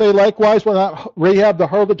 2:25 say likewise, was not Rahab the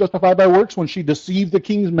harlot justified by works when she deceived the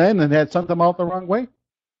king's men and had sent them out the wrong way? Is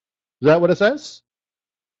that what it says?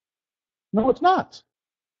 No, it's not.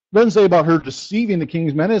 It doesn't say about her deceiving the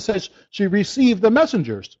king's men. It says she received the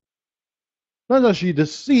messengers. Not that she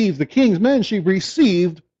deceived the king's men, she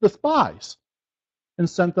received the spies and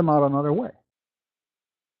sent them out another way.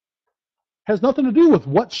 Has nothing to do with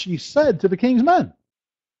what she said to the king's men.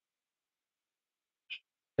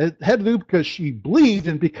 It had to do because she believed,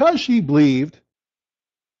 and because she believed,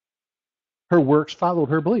 her works followed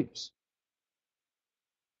her beliefs.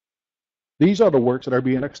 These are the works that are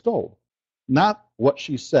being extolled, not what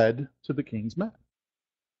she said to the king's men.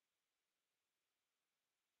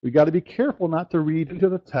 We got to be careful not to read into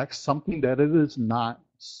the text something that it is not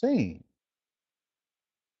saying.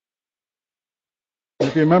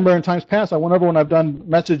 If you remember in times past, I went over when I've done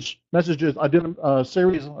messages, I did a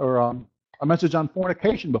series or a message on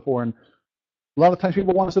fornication before, and a lot of times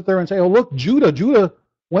people want to sit there and say, oh, look, Judah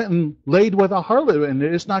went and laid with a harlot, and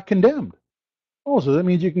it's not condemned. Oh, so that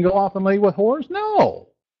means you can go off and lay with whores? No.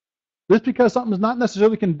 Just because something is not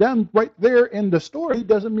necessarily condemned right there in the story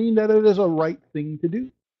doesn't mean that it is a right thing to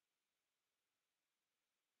do.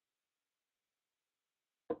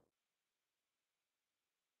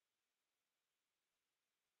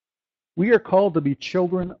 We are called to be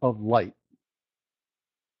children of light.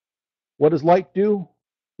 What does light do?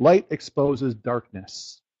 Light exposes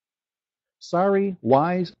darkness. Sorry,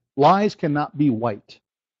 lies cannot be white.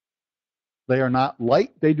 They are not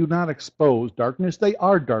light. They do not expose darkness. They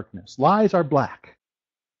are darkness. Lies are black.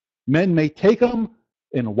 Men may take them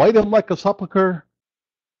and white them like a sepulcher,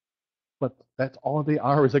 but that's all they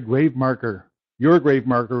are, is a grave marker. You're a grave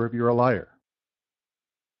marker if you're a liar.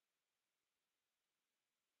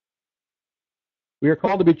 We are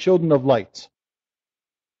called to be children of light.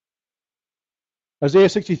 Isaiah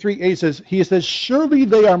 63:8 says, he says, surely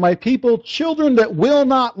they are my people, children that will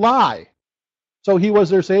not lie. So he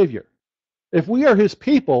was their Savior. If we are his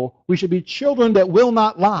people, we should be children that will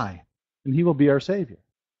not lie, and he will be our Savior.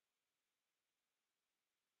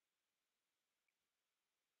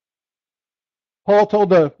 Paul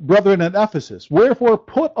told the brethren at Ephesus, wherefore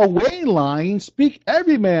put away lying, speak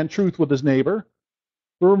every man truth with his neighbor,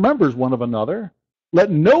 for remembers one of another. Let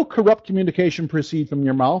no corrupt communication proceed from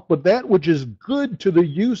your mouth, but that which is good to the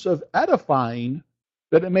use of edifying,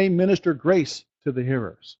 that it may minister grace to the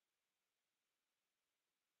hearers.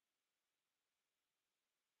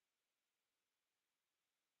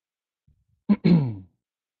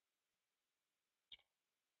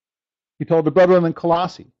 He told the brethren in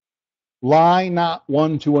Colossae, lie not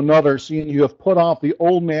one to another, seeing you have put off the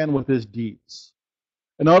old man with his deeds.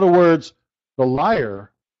 In other words, the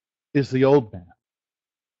liar is the old man.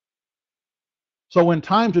 So in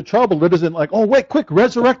times of trouble, it isn't like, oh, wait, quick,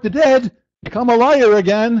 resurrect the dead, become a liar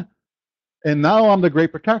again. and now I'm the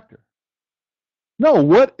great protector. No,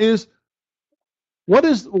 what is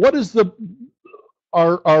the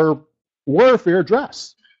our warfare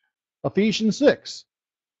dress? Ephesians 6.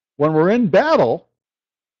 When we're in battle,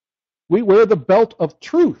 we wear the belt of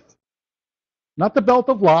truth, not the belt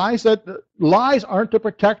of lies. That lies aren't to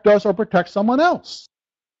protect us or protect someone else.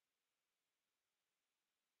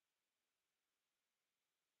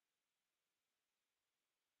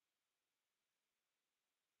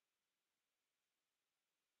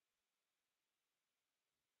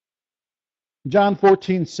 John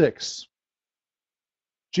 14:6.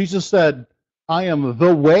 Jesus said, I am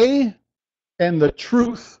the way and the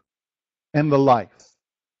truth and the life.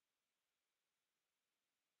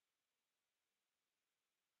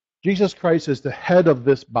 Jesus Christ is the head of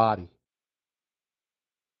this body.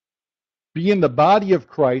 Being the body of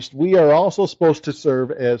Christ, we are also supposed to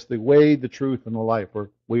serve as the way, the truth, and the life.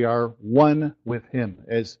 We are one with him,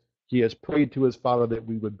 as he has prayed to his Father that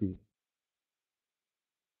we would be.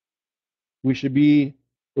 We should be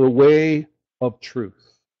the way of truth.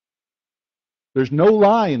 There's no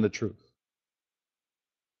lie in the truth.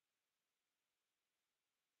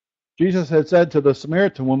 Jesus had said to the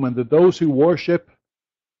Samaritan woman that those who worship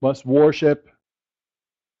must worship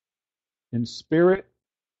in spirit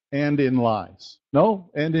and in lies. No,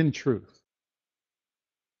 and in truth.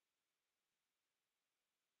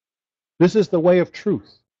 This is the way of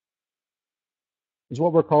truth, is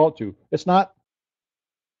what we're called to. It's not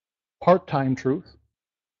part-time truth.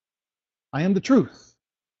 I am the truth.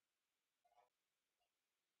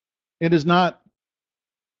 It is not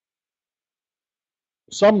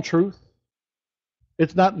some truth.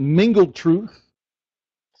 It's not mingled truth.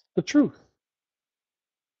 The truth.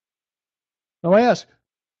 Now I asked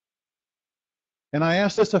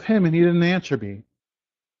this of him, and he didn't answer me.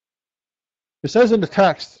 It says in the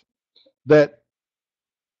text that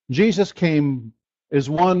Jesus came as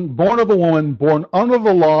one born of a woman, born under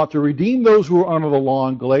the law, to redeem those who are under the law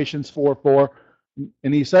in Galatians 4:4.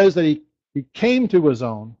 And he says that he came to his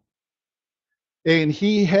own, and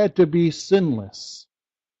he had to be sinless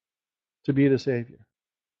to be the Savior.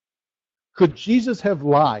 Could Jesus have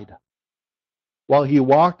lied while he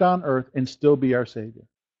walked on earth and still be our Savior?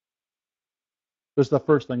 That's the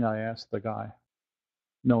first thing I asked the guy.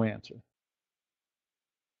 No answer.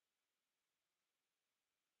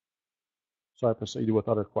 So I proceeded with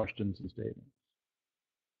other questions and statements.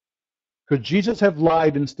 Could Jesus have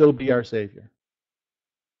lied and still be our Savior?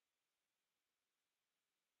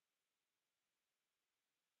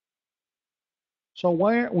 So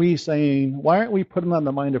why aren't we putting on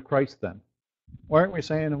the mind of Christ then? Why aren't we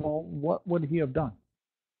saying, well, what would he have done?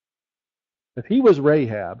 If he was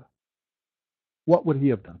Rahab, what would he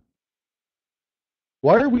have done?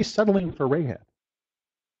 Why are we settling for Rahab?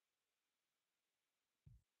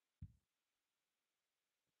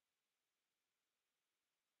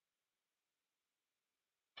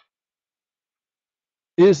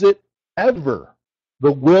 Is it ever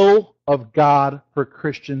the will of God for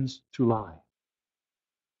Christians to lie?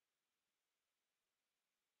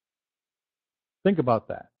 Think about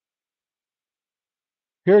that.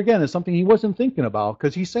 Here again is something he wasn't thinking about,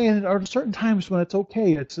 because he's saying there are certain times when it's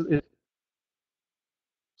okay.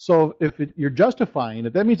 So if you're justifying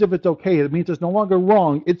it, that means if it's okay, it means it's no longer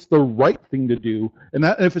wrong. It's the right thing to do. And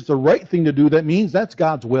if it's the right thing to do, that means that's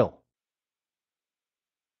God's will.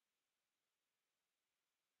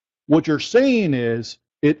 What you're saying is,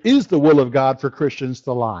 it is the will of God for Christians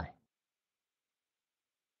to lie.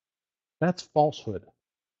 That's falsehood.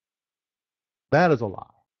 That is a lie.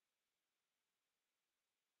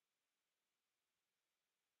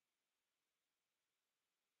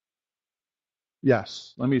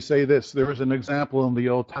 Yes, let me say this. There is an example in the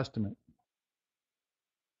Old Testament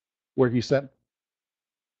where he sent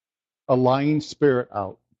a lying spirit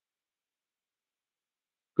out.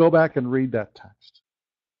 Go back and read that text.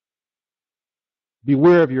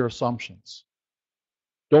 Beware of your assumptions.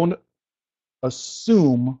 Don't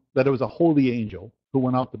assume that it was a holy angel who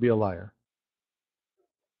went out to be a liar.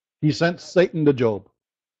 He sent Satan to Job.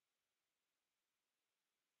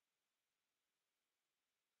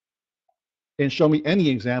 And show me any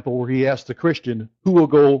example where he asked the Christian who will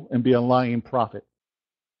go and be a lying prophet.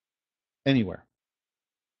 Anywhere.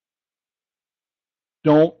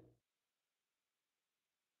 Don't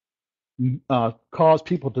cause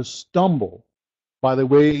people to stumble by the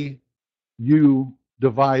way you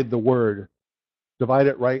divide the word. Divide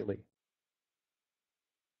it rightly.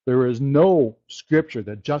 There is no scripture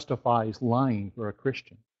that justifies lying for a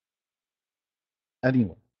Christian.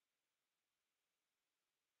 Anyway.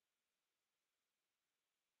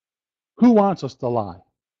 Who wants us to lie?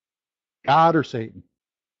 God or Satan?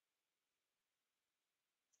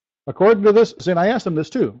 According to this, and I asked him this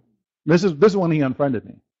too. This is when he unfriended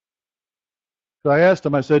me. So I asked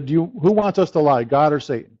him, I said, who wants us to lie, God or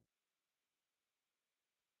Satan?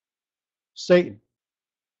 Satan.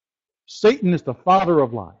 Satan is the father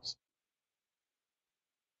of lies.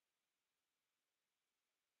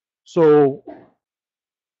 So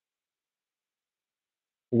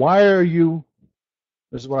why are you,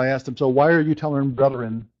 this is what I asked him, so why are you telling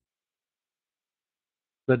brethren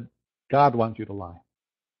that God wants you to lie?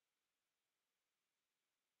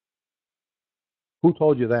 Who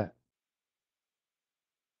told you that?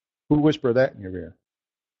 Who whispered that in your ear?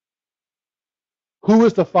 Who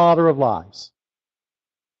is the father of lies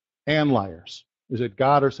and liars? Is it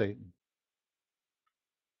God or Satan?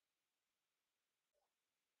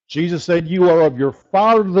 Jesus said, you are of your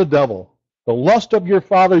father the devil. The lust of your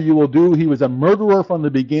father you will do. He was a murderer from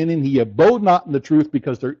the beginning. He abode not in the truth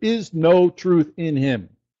because there is no truth in him.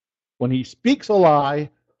 When he speaks a lie,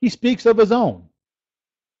 he speaks of his own,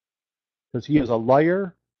 because he is a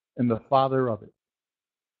liar and the father of it.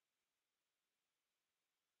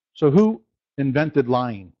 So who invented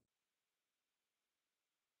lying?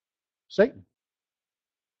 Satan.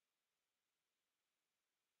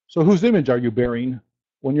 So whose image are you bearing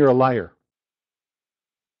when you're a liar?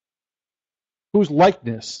 Whose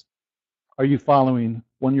likeness are you following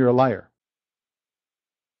when you're a liar?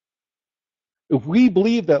 If we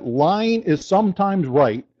believe that lying is sometimes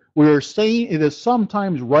right, we are saying it is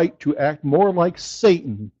sometimes right to act more like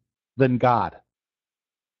Satan than God.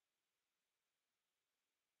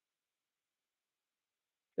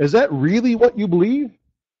 Is that really what you believe?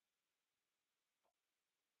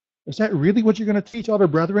 Is that really what you're going to teach other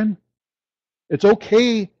brethren? It's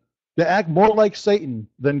okay to act more like Satan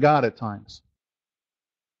than God at times.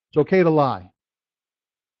 It's okay to lie.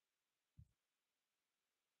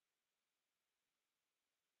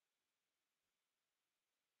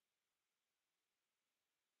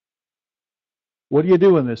 What do you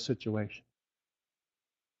do in this situation?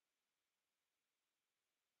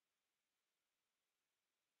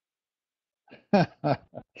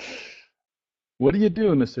 What do you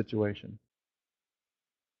do in this situation?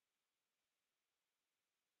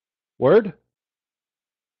 Word?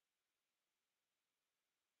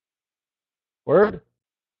 Word?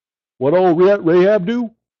 What old Rahab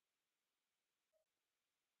do?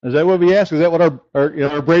 Is that what we ask? Is that what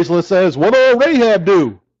our bracelet says? What old Rahab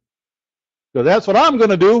do? So that's what I'm going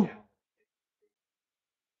to do.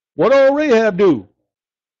 What old Rahab do?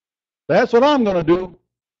 That's what I'm going to do.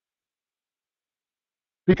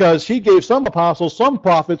 Because he gave some apostles, some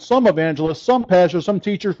prophets, some evangelists, some pastors, some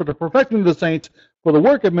teachers for the perfecting of the saints, for the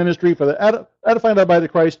work of ministry, for the edifying of the body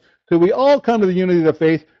of Christ, till we all come to the unity of the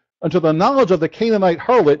faith, unto the knowledge of the Canaanite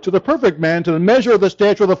harlot, to the perfect man, to the measure of the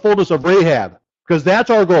stature of the fullness of Rahab. Because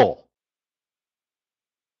that's our goal.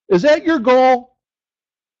 Is that your goal?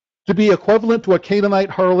 To be equivalent to a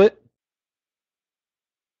Canaanite harlot?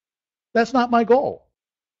 That's not my goal.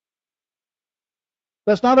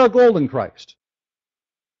 That's not our goal in Christ.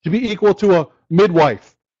 To be equal to a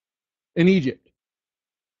midwife in Egypt.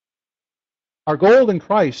 Our goal in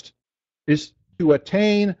Christ is to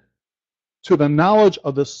attain to the knowledge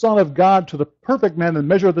of the Son of God, to the perfect man, the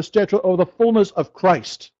measure of the stature of the fullness of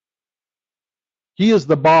Christ. He is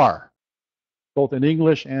the bar, both in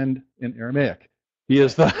English and in Aramaic. He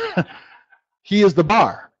is the he is the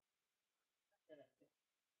bar.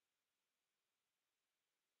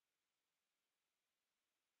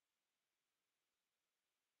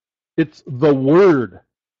 It's the word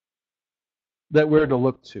that we're to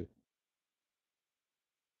look to.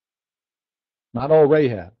 Not old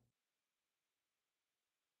Rahab.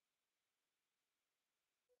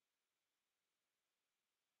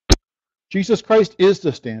 Jesus Christ is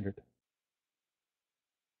the standard.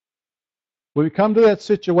 When we come to that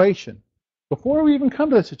situation, before we even come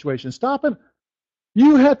to that situation, stop it.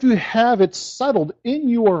 You have to have it settled in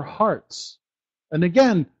your hearts. And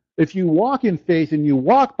again, if you walk in faith and you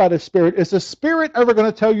walk by the Spirit, is the Spirit ever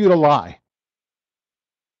going to tell you to lie?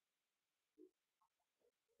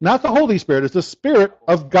 Not the Holy Spirit. Is the Spirit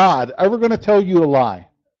of God ever going to tell you to lie?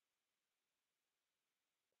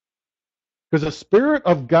 Because the Spirit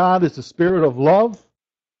of God is the Spirit of love.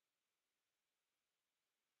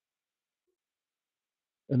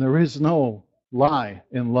 And there is no lie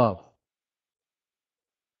in love.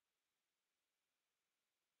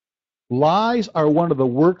 Lies are one of the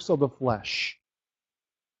works of the flesh.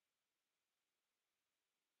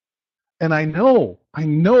 And I know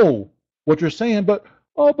what you're saying, but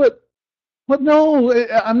no,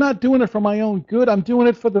 I'm not doing it for my own good. I'm doing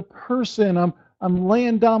it for the person. I'm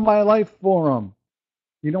laying down my life for them.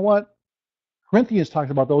 You know what? Corinthians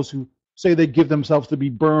talks about those who say they give themselves to be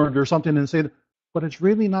burned or something and say, but it's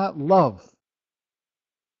really not love.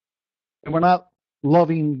 And we're not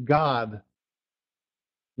loving God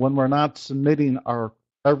when we're not submitting our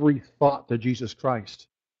every thought to Jesus Christ.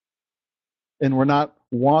 And we're not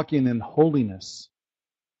walking in holiness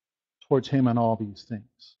towards Him in all these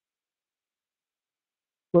things.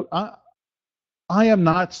 But I am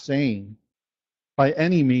not saying by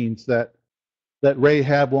any means that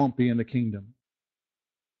Rahab won't be in the kingdom.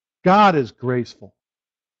 God is graceful.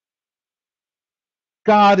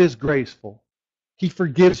 God is graceful. He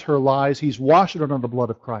forgives her lies. He's washed her under the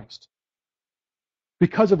blood of Christ.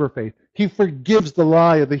 Because of her faith, He forgives the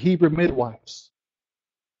lie of the Hebrew midwives.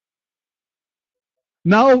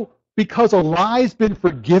 Now, because a lie's been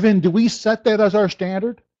forgiven, do we set that as our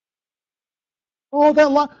standard? Oh,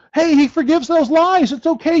 that lie. Hey, He forgives those lies. It's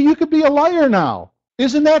okay. You could be a liar now.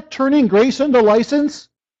 Isn't that turning grace into license?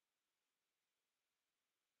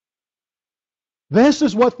 This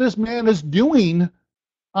is what this man is doing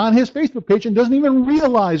on his Facebook page and doesn't even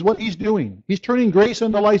realize what he's doing. He's turning grace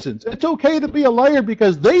into license. It's okay to be a liar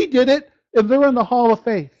because they did it if they're in the hall of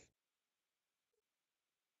faith.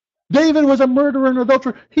 David was a murderer and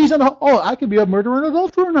adulterer. He's in the I can be a murderer and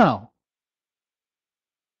adulterer now.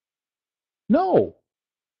 No.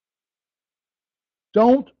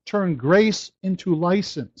 Don't turn grace into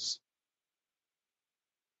license.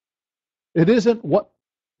 It isn't what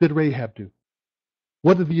did Rahab do?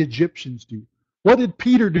 What did the Egyptians do? What did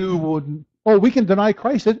Peter do when, we can deny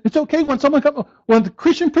Christ? It's okay when when the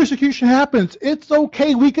Christian persecution happens, it's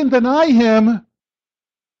okay, we can deny Him.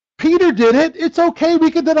 Peter did it. It's okay, we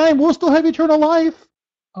can deny Him. We'll still have eternal life.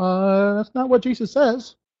 That's not what Jesus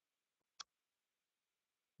says.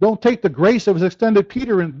 Don't take the grace that was extended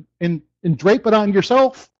Peter and drape it on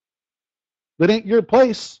yourself. That ain't your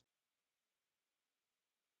place.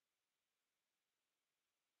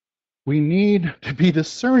 We need to be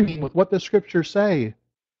discerning with what the Scriptures say.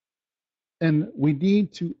 And we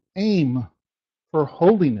need to aim for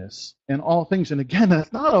holiness in all things. And again,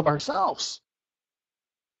 that's not of ourselves.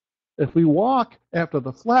 If we walk after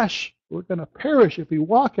the flesh, we're going to perish. If we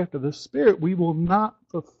walk after the Spirit, we will not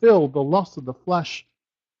fulfill the lust of the flesh,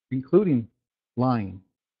 including lying.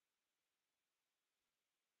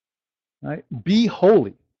 Right? Be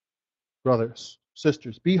holy, brothers,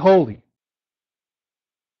 sisters. Be holy.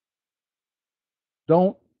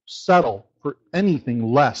 Don't settle for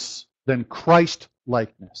anything less than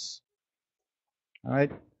Christ-likeness. All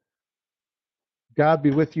right? God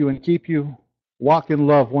be with you and keep you. Walk in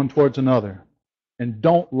love one towards another. And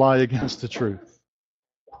don't lie against the truth.